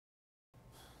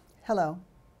Hello,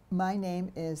 my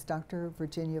name is Dr.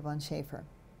 Virginia von Schaefer,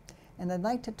 and I'd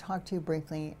like to talk to you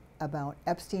briefly about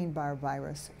Epstein-Barr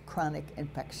virus chronic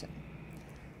infection.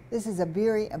 This is a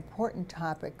very important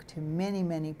topic to many,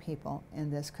 many people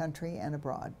in this country and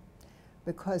abroad,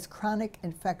 because chronic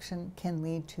infection can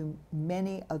lead to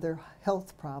many other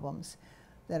health problems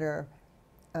that are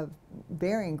of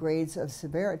varying grades of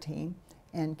severity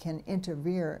and can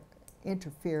interfere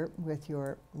with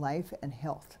your life and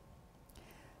health.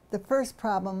 The first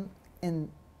problem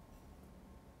in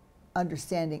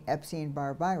understanding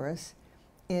Epstein-Barr virus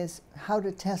is how to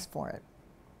test for it.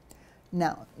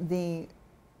 Now, the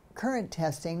current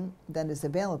testing that is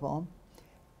available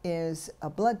is a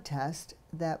blood test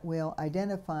that will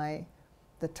identify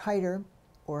the titer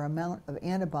or amount of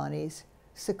antibodies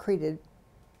secreted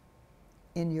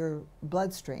in your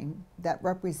bloodstream that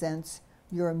represents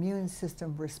your immune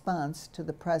system response to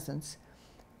the presence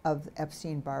of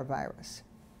Epstein-Barr virus.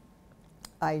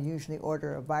 I usually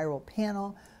order a viral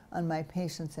panel on my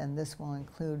patients, and this will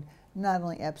include not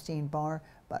only Epstein-Barr,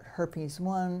 but herpes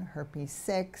 1, herpes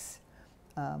 6,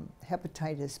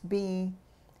 hepatitis B,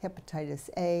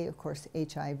 hepatitis A, of course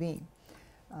HIV,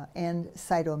 and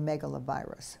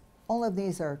cytomegalovirus. All of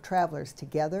these are travelers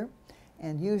together,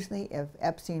 and usually if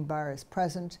Epstein-Barr is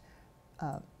present,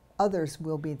 others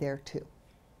will be there too.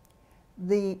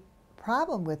 The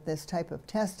problem with this type of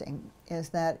testing is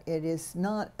that it is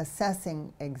not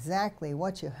assessing exactly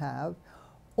what you have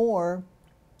or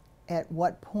at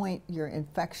what point your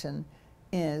infection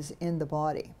is in the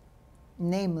body.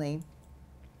 Namely,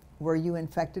 were you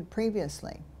infected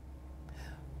previously?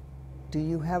 Do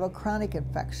you have a chronic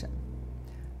infection?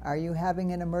 Are you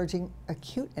having an emerging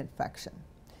acute infection?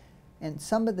 And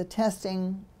some of the test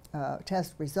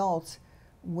results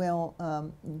will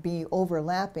be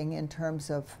overlapping in terms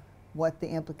of what the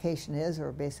implication is,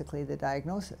 or basically the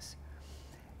diagnosis.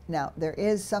 Now, there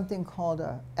is something called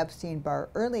a Epstein-Barr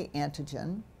early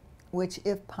antigen, which,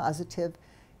 if positive,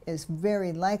 is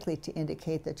very likely to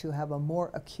indicate that you have a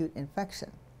more acute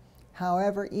infection.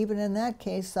 However, even in that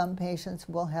case, some patients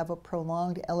will have a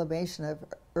prolonged elevation of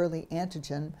early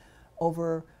antigen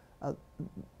over a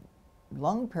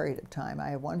long period of time.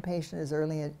 I have one patient whose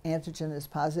early antigen is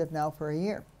positive now for a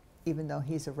year, even though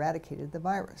he's eradicated the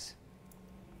virus.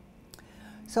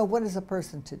 So what is a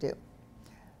person to do?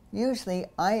 Usually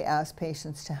I ask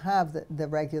patients to have the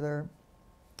regular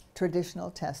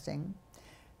traditional testing,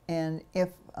 and if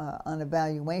on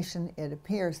evaluation it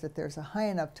appears that there's a high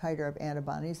enough titer of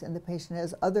antibodies and the patient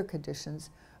has other conditions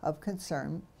of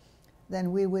concern,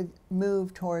 then we would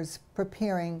move towards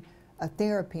preparing a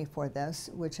therapy for this,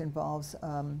 which involves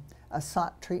a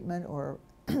SOT treatment or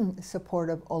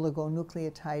supportive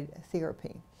oligonucleotide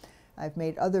therapy. I've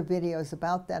made other videos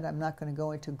about that. I'm not going to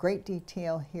go into great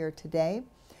detail here today,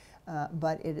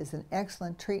 but it is an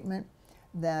excellent treatment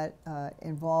that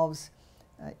involves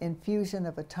infusion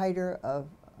of a titer of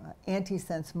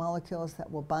antisense molecules that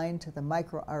will bind to the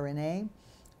microRNA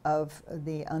of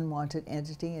the unwanted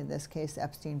entity, in this case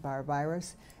Epstein-Barr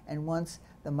virus. And once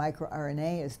the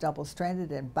microRNA is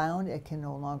double-stranded and bound, it can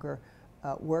no longer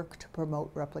work to promote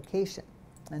replication.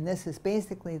 And this is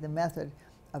basically the method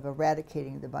of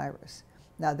eradicating the virus.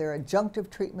 Now, there are adjunctive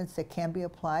treatments that can be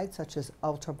applied, such as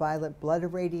ultraviolet blood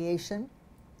irradiation,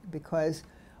 because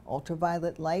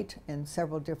ultraviolet light in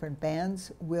several different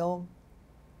bands will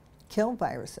kill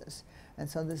viruses. And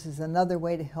so this is another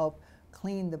way to help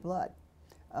clean the blood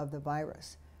of the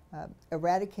virus.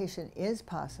 Eradication is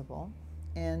possible,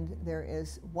 and there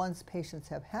is, once patients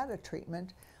have had a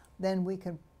treatment, then we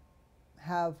can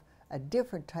have a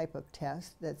different type of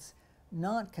test that's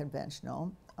not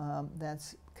conventional,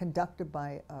 that's conducted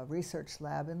by a research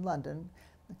lab in London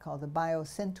called the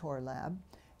BioCentaur lab,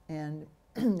 and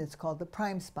it's called the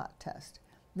Prime Spot test.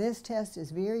 This test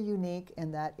is very unique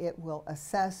in that it will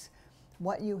assess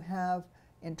what you have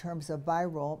in terms of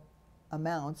viral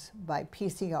amounts by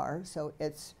PCR, so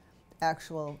it's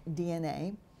actual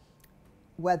DNA,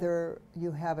 whether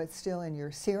you have it still in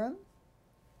your serum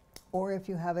or if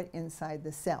you have it inside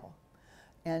the cell.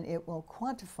 And it will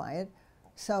quantify it,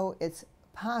 so it's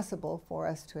possible for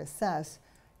us to assess,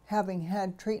 having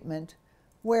had treatment,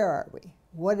 where are we?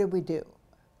 What did we do?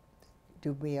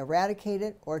 Do we eradicate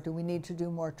it, or do we need to do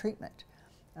more treatment?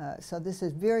 So this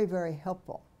is very, very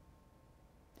helpful.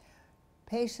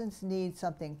 Patients need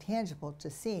something tangible to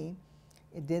see,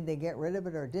 did they get rid of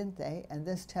it or didn't they? And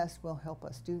this test will help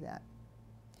us do that.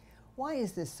 Why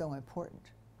is this so important?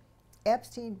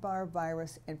 Epstein-Barr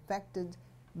virus infected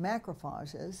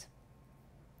macrophages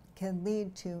can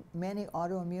lead to many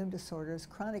autoimmune disorders,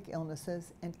 chronic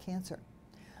illnesses, and cancer.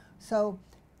 So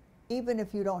even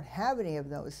if you don't have any of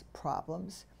those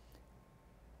problems,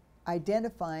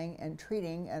 identifying and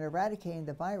treating and eradicating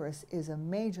the virus is a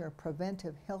major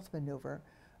preventive health maneuver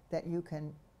that you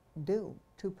can do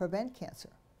to prevent cancer.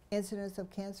 Incidence of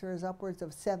cancer is upwards of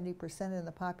 70% in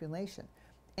the population.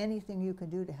 Anything you can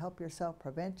do to help yourself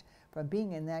prevent from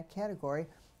being in that category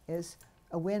is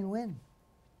a win-win.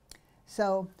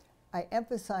 So I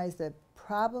emphasize the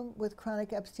problem with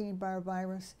chronic Epstein-Barr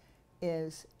virus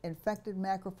is infected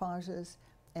macrophages,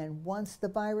 and once the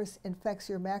virus infects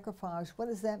your macrophage, what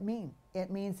does that mean? It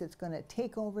means it's going to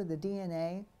take over the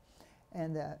DNA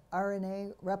and the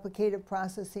RNA replicative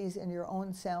processes in your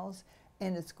own cells,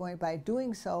 and it's going, by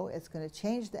doing so, it's going to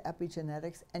change the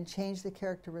epigenetics and change the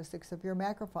characteristics of your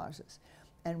macrophages.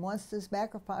 And once these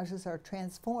macrophages are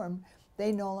transformed,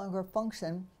 they no longer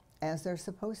function as they're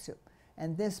supposed to.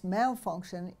 And this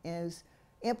malfunction is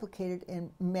implicated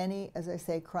in many, as I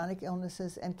say, chronic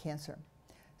illnesses and cancer.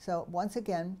 So once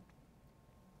again,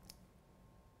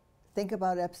 think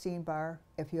about Epstein-Barr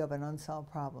if you have an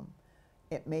unsolved problem.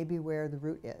 It may be where the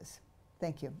root is.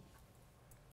 Thank you.